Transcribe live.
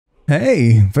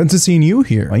Hey, fancy seeing you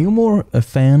here. Are you more a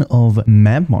fan of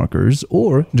map markers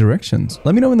or directions?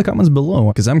 Let me know in the comments below,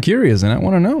 because I'm curious and I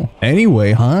want to know.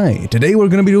 Anyway, hi. Today we're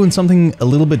going to be doing something a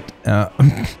little bit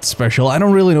special. I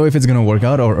don't really know if it's going to work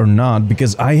out or not,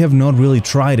 because I have not really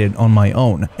tried it on my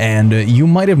own. And you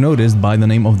might have noticed by the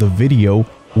name of the video,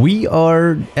 we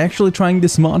are actually trying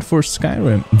this mod for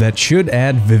Skyrim that should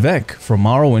add Vivec from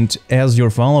Morrowind as your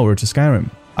follower to Skyrim.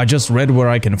 I just read where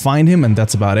I can find him and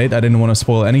that's about it. I didn't want to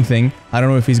spoil anything. I don't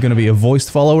know if he's going to be a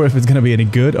voiced follower, if it's going to be any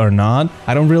good or not.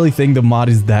 I don't really think the mod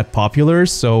is that popular,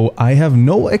 so I have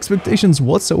no expectations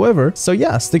whatsoever. So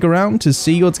yeah, stick around to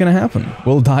see what's going to happen.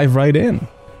 We'll dive right in.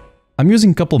 I'm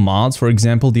using a couple mods, for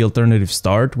example, the alternative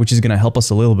start, which is going to help us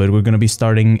a little bit. We're going to be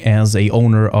starting as a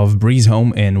owner of Breeze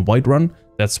Home in Whiterun.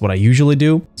 That's what I usually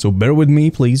do. So bear with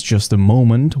me, please, just a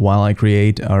moment while I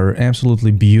create our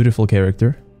absolutely beautiful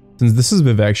character. Since this is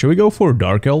Vivec, should we go for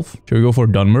Dark Elf? Should we go for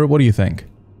Dunmer? What do you think?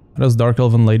 How does Dark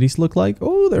Elven ladies look like?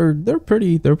 Oh, they're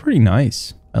pretty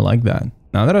nice. I like that.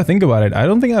 Now that I think about it, I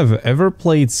don't think I've ever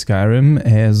played Skyrim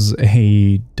as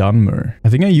a Dunmer. I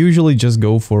think I usually just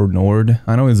go for Nord.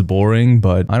 I know it's boring,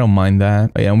 but I don't mind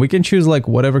that. Yeah, and we can choose like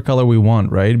whatever color we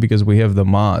want, right? Because we have the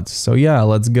mods. So yeah,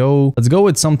 let's go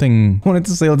with something. I wanted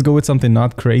to say let's go with something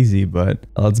not crazy, but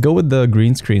let's go with the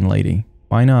green screen lady.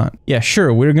 Why not? Yeah,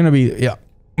 sure. We're gonna be, yeah.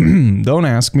 Don't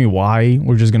ask me why,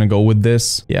 we're just gonna go with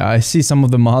this. Yeah, I see some of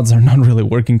the mods are not really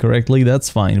working correctly, that's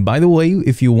fine. By the way,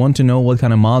 if you want to know what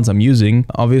kind of mods I'm using,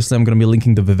 obviously I'm gonna be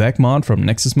linking the Vivec mod from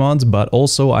Nexus Mods, but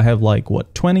also I have like,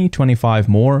 what, 25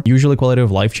 more, usually quality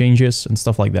of life changes and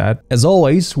stuff like that. As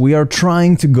always, we are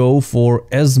trying to go for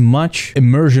as much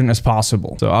immersion as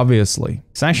possible. So obviously,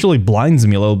 this actually blinds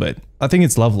me a little bit. I think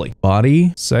it's lovely.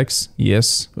 Body, sex,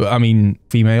 yes. I mean,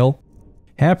 female.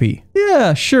 Happy.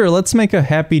 Yeah, sure, let's make a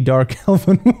happy Dark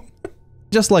Elven.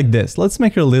 Just like this. Let's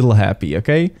make her a little happy,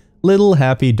 okay? Little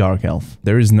happy Dark Elf.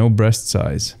 There is no breast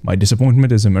size. My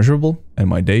disappointment is immeasurable, and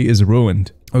my day is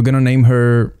ruined. We're gonna name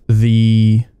her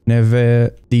the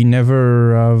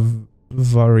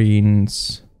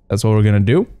Nevervarines. That's what we're gonna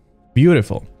do.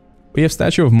 Beautiful. We have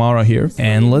Statue of Mara here,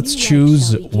 and let's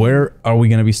choose where are we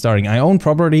gonna be starting. I own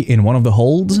property in one of the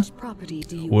holds.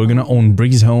 We're gonna own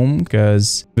Breeze Home,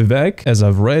 because Vivec, as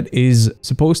I've read, is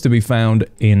supposed to be found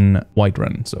in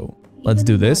Whiterun. So let's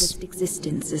do this.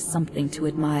 Existence is something to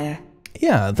admire.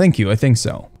 Yeah, thank you, I think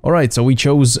so. Alright, so we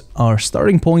chose our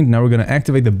starting point. Now we're gonna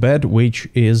activate the bed, which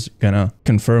is gonna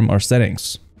confirm our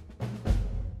settings.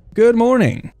 Good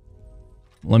morning.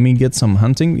 Let me get some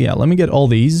hunting. Yeah, let me get all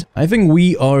these. I think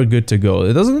we are good to go.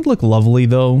 It doesn't look lovely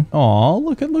though. Aw,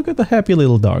 look at the happy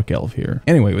little Dark Elf here.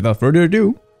 Anyway, without further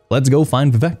ado, let's go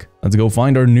find Vivec. Let's go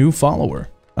find our new follower.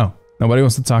 Oh, nobody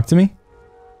wants to talk to me?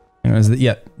 Anyways,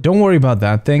 yeah, don't worry about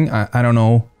that thing. I don't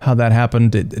know how that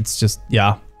happened. It's just,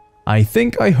 yeah. I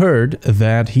think I heard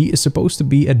that he is supposed to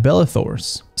be at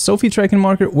Belethor's. Sophie tracking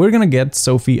marker. We're gonna get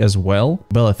Sophie as well.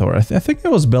 Belethor. I think it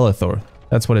was Belethor.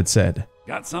 That's what it said.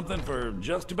 Got something for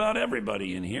just about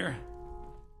everybody in here.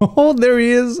 Oh, there he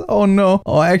is. Oh no.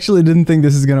 Oh, I actually didn't think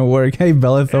this is gonna work. Hey,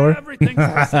 Belethor. Everything's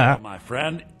for sale, my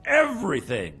friend.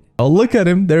 Everything. Oh, look at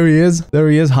him. There he is. There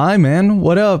he is. Hi, man.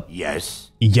 What up?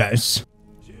 Yes. Yes.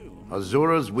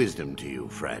 Azura's wisdom to you,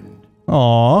 friend.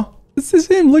 Aw. This is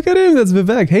him. Look at him. That's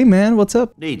Vivec. Hey, man. What's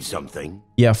up? Need something?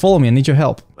 Yeah, follow me. I need your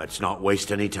help. Let's not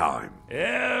waste any time.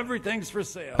 Everything's for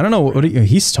sale. I don't know.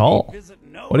 He's tall.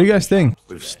 What do you guys think?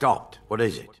 We've stopped. What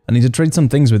is it? I need to trade some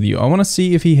things with you. I want to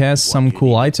see if he has some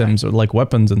cool items or like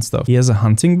weapons and stuff. He has a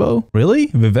hunting bow? Really?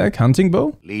 Vivec hunting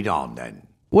bow? Lead on then.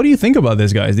 What do you think about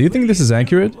this, guys? Do you think this is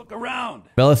accurate? Look around.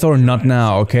 Belethor, not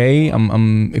now, okay?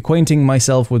 I'm acquainting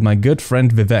myself with my good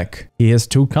friend Vivec. He has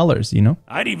two colors, you know?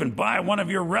 I'd even buy one of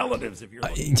your relatives if you're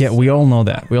yeah, we all know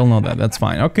that. We all know that. That's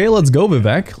fine. Okay, let's go,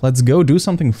 Vivec. Let's go do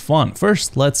something fun.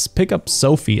 First, let's pick up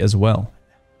Sophie as well.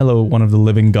 Hello, one of the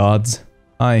living gods.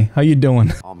 Hi, how you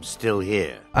doing? I'm still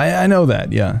here. I know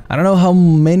that, yeah. I don't know how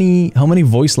many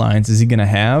voice lines is he gonna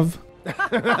have?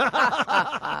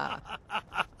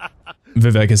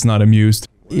 Vivec is not amused.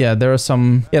 Yeah, there are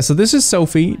some. Yeah, so this is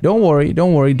Sophie. Don't worry.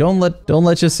 Don't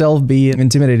let yourself be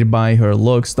intimidated by her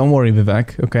looks. Don't worry,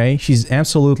 Vivec, okay? She's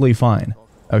absolutely fine.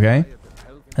 Okay?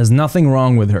 There's nothing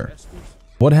wrong with her.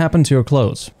 What happened to your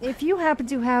clothes? If you happen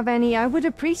to have any, I would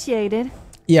appreciate it.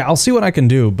 Yeah, I'll see what I can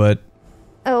do, but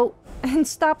Oh, and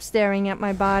stop staring at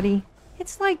my body.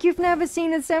 It's like you've never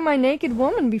seen a semi-naked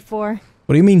woman before.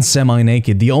 What do you mean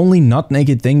semi-naked? The only not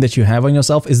naked thing that you have on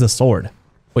yourself is the sword.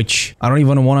 Which, I don't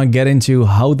even want to get into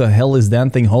how the hell is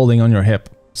that thing holding on your hip.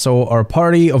 So our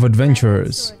party of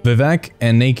adventurers, Vivec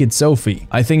and Naked Sophie.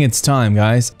 I think it's time,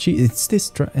 guys.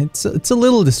 It's a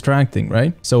little distracting,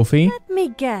 right, Sophie? Let me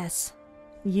guess.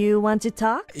 You want to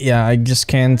talk? Yeah, I just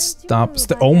can't stop.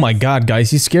 Oh my god,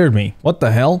 guys, he scared me. What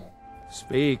the hell?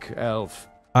 Speak, elf.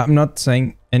 I'm not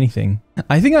saying anything.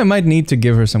 I think I might need to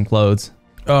give her some clothes.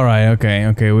 Alright,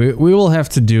 okay. We will have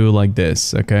to do like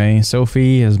this, okay?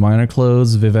 Sophie has minor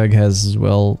clothes, Vivec has,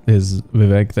 well, his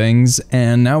Vivec things,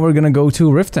 and now we're gonna go to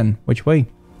Riften. Which way?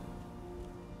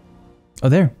 Oh,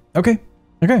 there. Okay.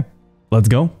 Let's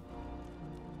go.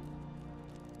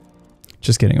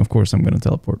 Just kidding, of course I'm gonna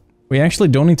teleport. We actually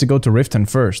don't need to go to Riften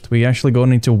first. We actually go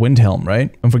into Windhelm,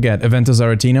 right? Don't forget, Eventus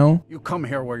Aretino. You come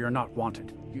here where you're not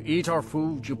wanted. You eat our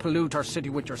food, you pollute our city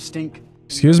with your stink.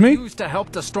 Excuse me? Used to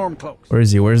help the Stormcloaks. Where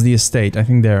is he? Where's the estate? I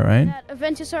think there, right? That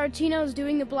Aventus Aretino is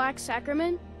doing the Black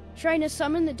Sacrament, trying to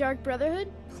summon the Dark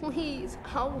Brotherhood. Please,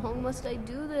 how long must I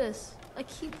do this? I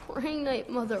keep praying, Night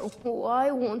Mother.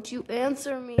 Why won't you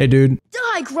answer me? Hey, dude.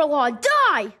 Die, Grelod,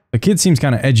 die! The kid seems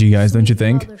kind of edgy, guys, don't you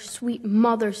think? Sweet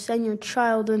mother, send your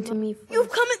child unto me. You've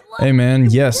come at last. Hey, man,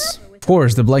 yes. Of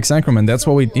course, the Black Sacrament, that's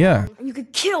what we... Yeah. And you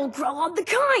could kill Grelod the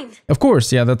Kind! Of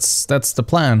course, yeah, that's the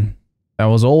plan. That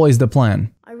was always the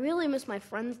plan. I really miss my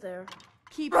friends there.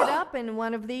 Keep it up and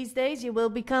one of these days you will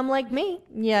become like me.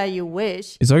 Yeah, you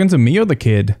wish. He's talking to me or the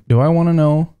kid? Do I want to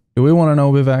know? Do we want to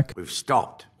know, Vivec? We've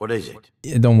stopped. What is it?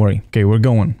 Yeah, don't worry. Okay, we're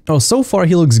going. Oh, so far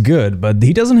he looks good, but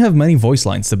he doesn't have many voice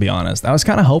lines, to be honest. I was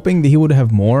kind of hoping that he would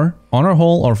have more on our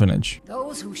whole orphanage.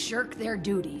 Those who shirk their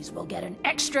duties will get an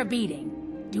extra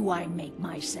beating. Do I make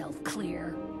myself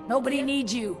clear? Nobody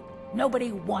needs you.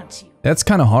 Nobody wants you. That's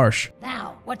kind of harsh.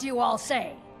 Now, what do you all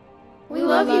say? We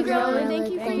love you, Grelod.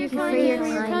 Thank you for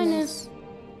your kindness.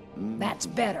 That's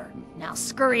better. Now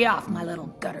scurry off, my little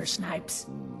gutter snipes.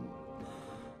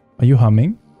 Are you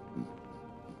humming?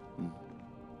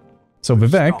 So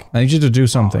Vivec, I need you to do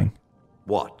something.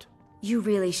 What? You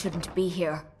really shouldn't be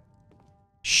here.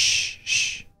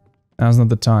 Shh. Now's not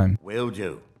the time. Will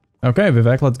do. Okay,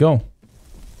 Vivec, let's go.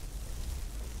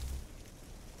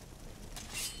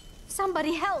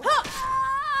 Somebody help!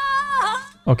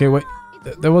 Okay, wait.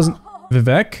 That wasn't...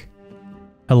 Vivec?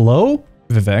 Hello?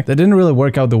 Vivec? That didn't really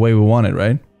work out the way we wanted,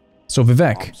 right? So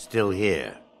Vivec, Still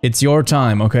here. it's your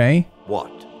time, okay?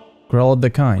 What? Grelod the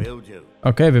Kind. Will do.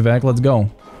 Okay, Vivec, let's go.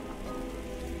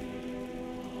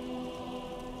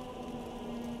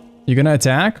 You gonna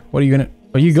attack? What are you gonna...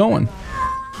 Are you going?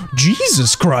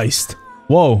 Jesus Christ!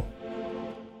 Whoa.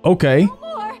 Okay.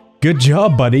 Good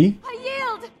job, buddy.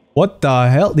 What the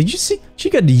hell? Did you see? She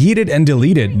got yeeted and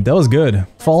deleted. That was good.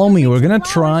 Follow me. We're gonna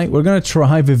try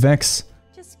Vivec's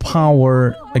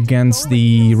power against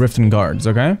the Riften guards,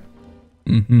 okay?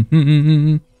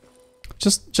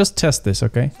 Just test this,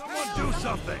 okay?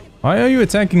 Why are you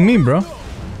attacking me, bro?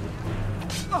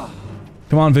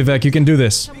 Come on, Vivec, you can do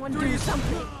this.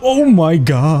 Oh my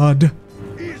god.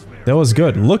 That was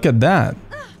good. Look at that.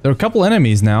 There are a couple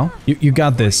enemies now. You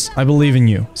got this. I believe in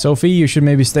you. Sophie, you should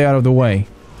maybe stay out of the way.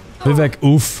 Vivec,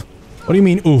 oof. What do you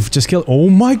mean, oof? Just kill... Oh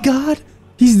my god!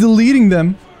 He's deleting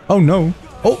them. Oh no.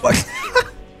 Oh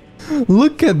my...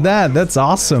 Look at that. That's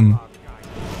awesome.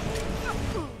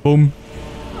 Boom.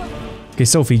 Okay,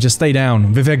 Sophie, just stay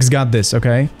down. Vivec's got this,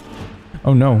 okay?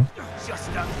 Oh no.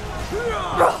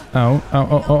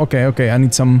 Oh, okay. I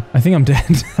need some... I think I'm dead.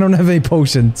 I don't have any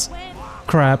potions.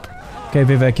 Crap. Okay,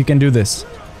 Vivec, you can do this.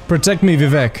 Protect me,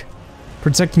 Vivec.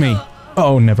 Protect me.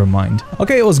 Oh, never mind.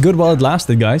 Okay, it was good while it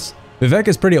lasted, guys. Vivec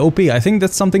is pretty OP. I think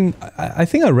that's something... I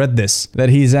think I read this. That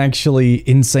he's actually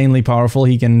insanely powerful.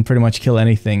 He can pretty much kill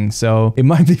anything. So it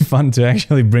might be fun to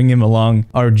actually bring him along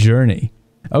our journey.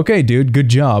 Okay, dude. Good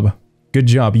job. Good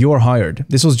job. You are hired.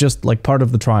 This was just like part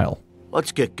of the trial.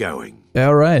 Let's get going.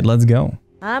 Alright, let's go.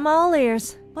 I'm all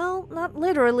ears. Well, not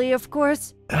literally, of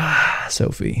course.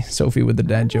 Sophie with the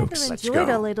dad jokes. I enjoyed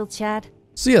a little chat.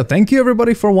 So yeah, thank you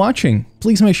everybody for watching.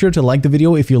 Please make sure to like the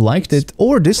video if you liked it,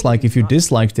 or dislike if you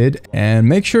disliked it, and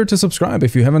make sure to subscribe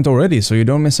if you haven't already so you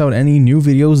don't miss out any new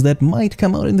videos that might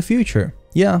come out in the future.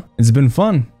 Yeah, it's been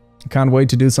fun. Can't wait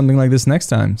to do something like this next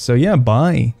time. So yeah,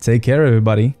 bye. Take care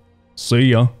everybody. See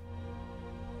ya.